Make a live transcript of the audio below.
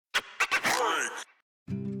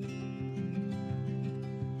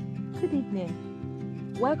Good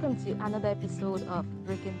evening. Welcome to another episode of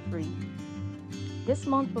Breaking Free. This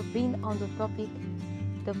month we've been on the topic,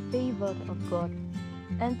 the favored of God.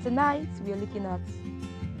 And tonight we are looking at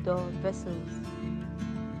the vessels.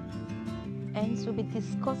 And we'll be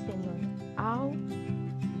discussing on how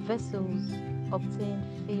vessels obtain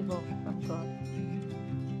favor from God.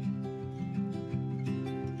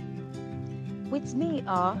 With me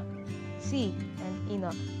are T and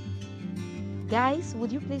Enoch. Guys,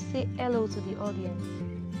 would you please say hello to the audience?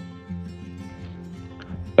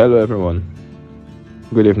 Hello, everyone.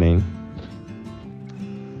 Good evening.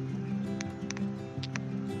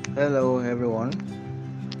 Hello everyone.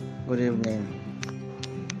 Good evening.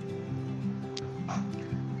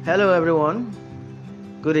 Hello everyone.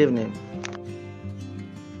 Good evening.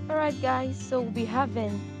 Alright guys, so we'll be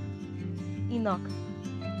having Enoch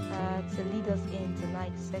to lead us in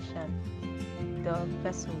tonight's session. The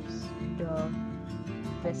vessels.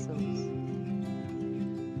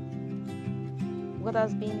 What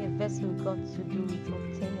has being a vessel got to do with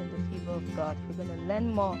obtaining the favor of God? We're going to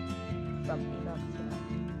learn more from Enoch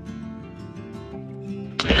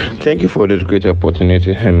tonight. Thank you for this great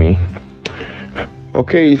opportunity, Hemi.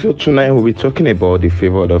 Okay, so tonight we'll be talking about the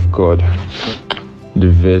favor of God. The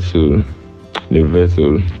vessel.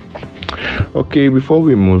 Okay, before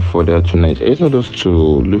we move further tonight, I just want us to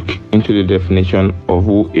look into the definition of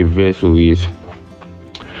who a vessel is.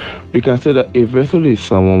 We can say that a vessel is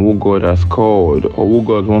someone who God has called or who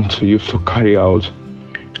God wants to use to carry out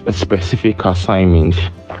a specific assignment.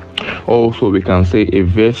 Also, we can say a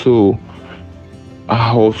vessel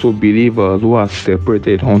are also believers who are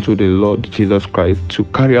separated unto the Lord Jesus Christ to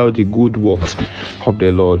carry out the good works of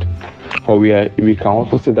the Lord. Or we can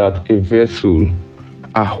also say that a vessel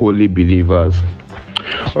are holy believers.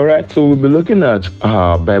 Alright, so we'll be looking at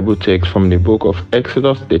our Bible text from the book of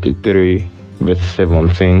Exodus 33, verse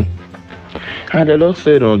 17. And the Lord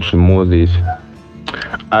said unto Moses,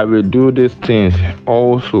 I will do these things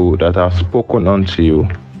also that I have spoken unto you,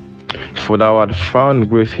 for thou art found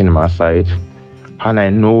grace in my sight, and I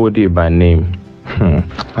know thee by name.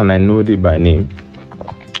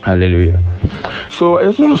 Hallelujah. So I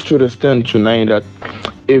just want us to understand tonight that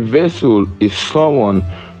a vessel is someone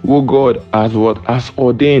who God has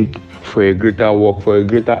ordained for a greater work, for a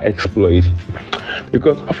greater exploit.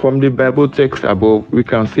 Because from the Bible text above, we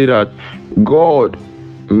can see that God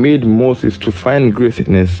made Moses to find grace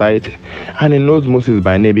in his sight, and he knows Moses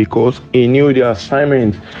by name because he knew the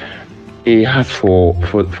assignment he has for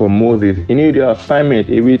Moses. He knew the assignment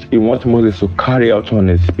in which he wants Moses to carry out on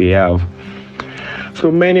his behalf. So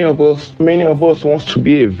many of us wants to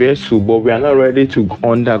be a vessel, but we are not ready to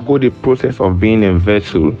undergo the process of being a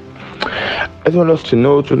vessel. I just want us to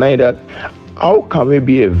know tonight that how can we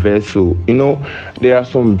be a vessel? There are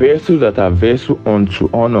some vessels that are vessels unto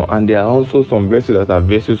honor, and there are also some vessels that are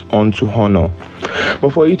vessels unto honor.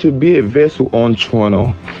 But for you to be a vessel unto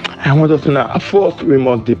honor, I want us to know, first we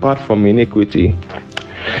must depart from iniquity.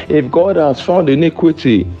 If God has found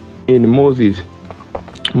iniquity in Moses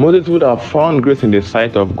would have found grace in the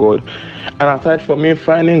sight of God. And aside from him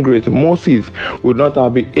finding grace, Moses would not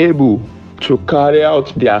have been able to carry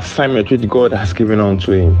out the assignment which God has given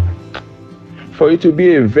unto him. For you to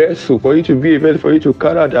be a vessel, for you to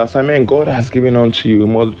carry out the assignment God has given unto you,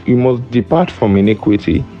 you must depart from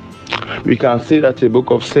iniquity. We can see that in the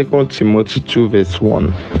book of 2 Timothy 2 verse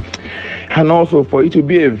 1. And also for you to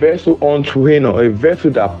be a vessel unto him, a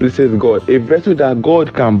vessel that pleases God, a vessel that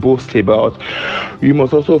God can boast about, you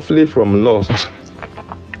must also flee from lust.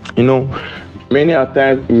 Many a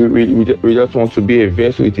times we just want to be a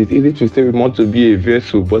vessel. It is easy to say we want to be a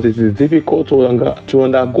vessel, but it is difficult to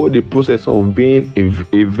undergo the process of being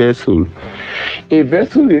a vessel. A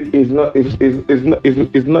vessel is not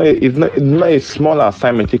a small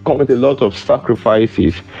assignment. It comes with a lot of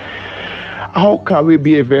sacrifices. How can we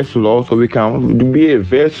be a vessel also? We can be a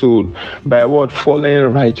vessel by what?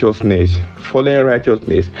 Following righteousness. And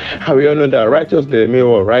we all know that righteousness means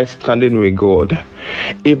what? Right standing with God.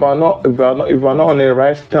 If we're not on a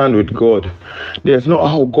right stand with God, there's no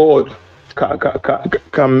how God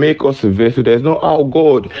can make us a vessel. There's no how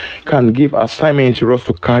God can give assignment to us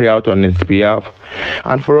to carry out on his behalf.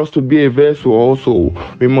 And for us to be a vessel also,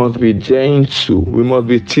 we must be gentle, we must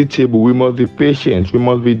be teachable, we must be patient, we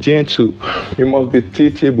must be gentle, we must be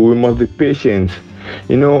teachable, we must be patient.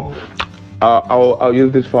 I'll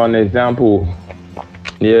use this for an example.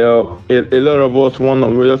 Yeah, a lot of us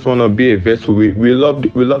we just want to be a vessel. We love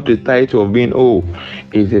the title of being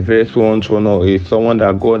is a vessel unto honor. Is someone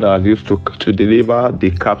that God has used to deliver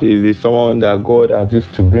the captive. Is someone that God has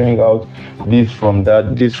used to bring out this from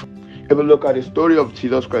that. If we look at the story of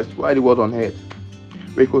Jesus Christ while he was on earth,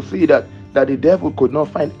 we could see that the devil could not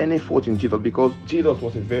find any fault in Jesus because Jesus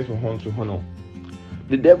was a vessel unto honor.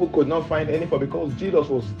 The devil could not find any fault because Jesus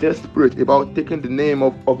was desperate about taking the name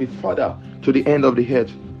of his Father to the end of the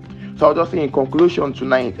earth. So I'll just say in conclusion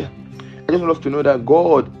tonight, I just want us to know that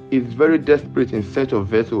God is very desperate in search of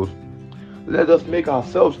vessels. Let us make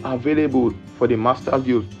ourselves available for the master's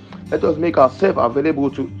use. Let us make ourselves available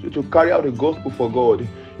to carry out the gospel for God.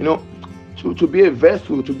 To be a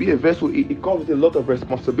vessel, it comes with a lot of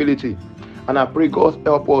responsibility. And I pray God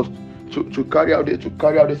help us to carry out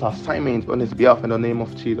this assignment on his behalf in the name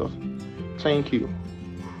of Jesus. Thank you.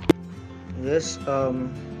 Yes,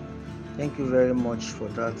 thank you very much for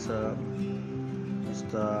that,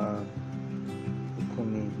 Mr.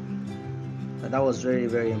 Ukumi. That was very,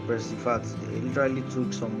 very impressive. In fact, it literally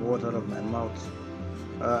took some words out of my mouth.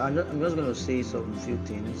 I'm just going to say some few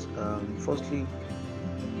things. Firstly,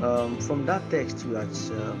 from that text,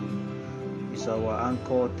 which is our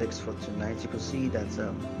anchor text for tonight, you can see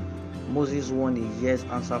that Moses won a yes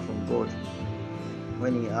answer from God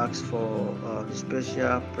when he asked for the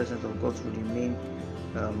special presence of God to remain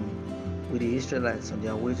with the Israelites on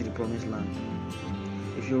their way to the promised land.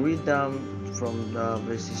 If you read down from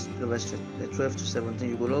verse 12 to 17,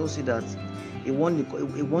 you will also see that he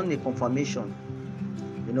won a confirmation.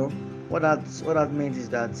 What that meant is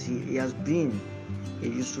that he has been a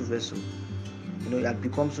useful vessel. He had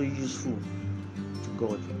become so useful to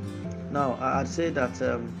God. Now, I'd say that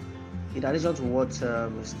in addition to what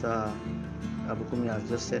Mr. Abukumi has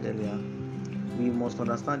just said earlier, we must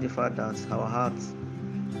understand the fact that our hearts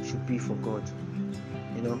should be for God.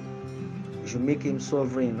 We should make him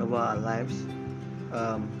sovereign over our lives.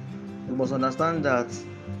 We must understand that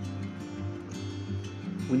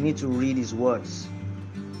we need to read his words.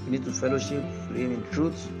 We need to fellowship with him in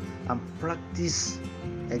truth and practice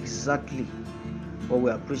exactly what we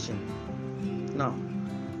are preaching. Now,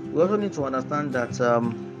 we also need to understand that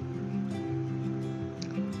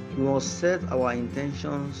we must set our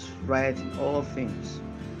intentions right in all things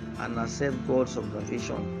and accept God's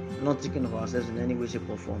observation, not thinking of ourselves in any way, shape,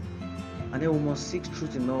 or form. And then we must seek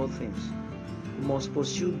truth in all things. We must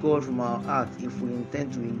pursue God from our heart if we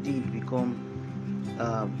intend to indeed become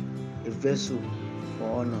a vessel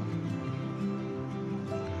for honor.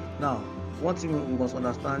 Now, one thing we must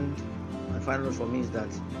understand and find out from me is that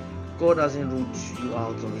God hasn't ruled you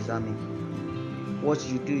out of his army. What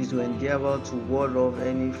you do is to endeavor to ward off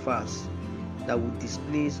any fast that would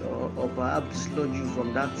displace or perhaps dislodge you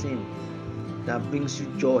from that thing that brings you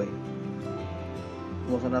joy. You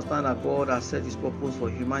must understand that God has set his purpose for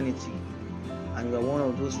humanity, and you are one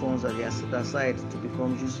of those ones that he has set aside to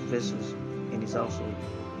become useful vessels in his household.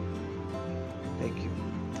 Thank you.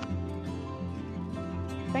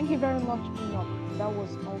 Thank you very much, Enoch. That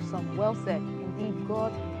was awesome. Well said. Indeed,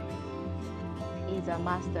 God is a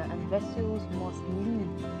master, and vessels must live.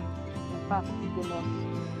 In fact,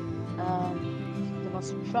 they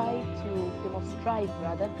must strive to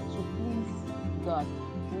please God,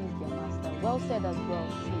 who is their master. Well said as well,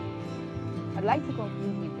 too. I'd like to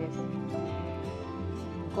conclude with this.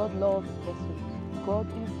 God loves vessels. God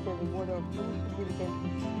is the rewarder of those who diligently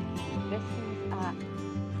seek him. Vessels are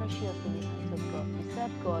precious in the hands of God. You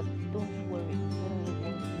serve God, don't worry.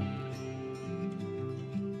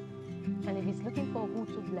 And if he's looking for who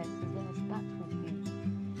to bless, he's going to start with you.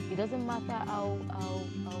 It doesn't matter how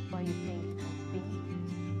far you think it has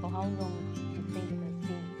been or how long you think it has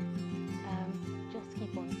been. Just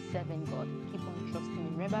keep on serving God. Keep on trusting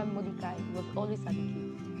him. Remember Mordecai was always at the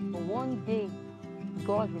gate. But one day,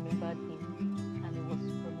 God remembered him and he was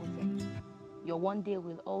promoted. Your one day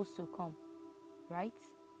will also come, right?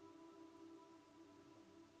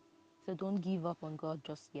 So don't give up on God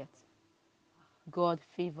just yet. God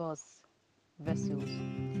favors vessels.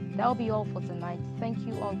 That'll be all for tonight. Thank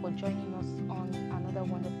you all for joining us on another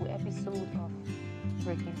wonderful episode of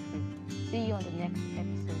Breaking Free. See you on the next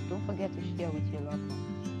episode. Don't forget to share with your loved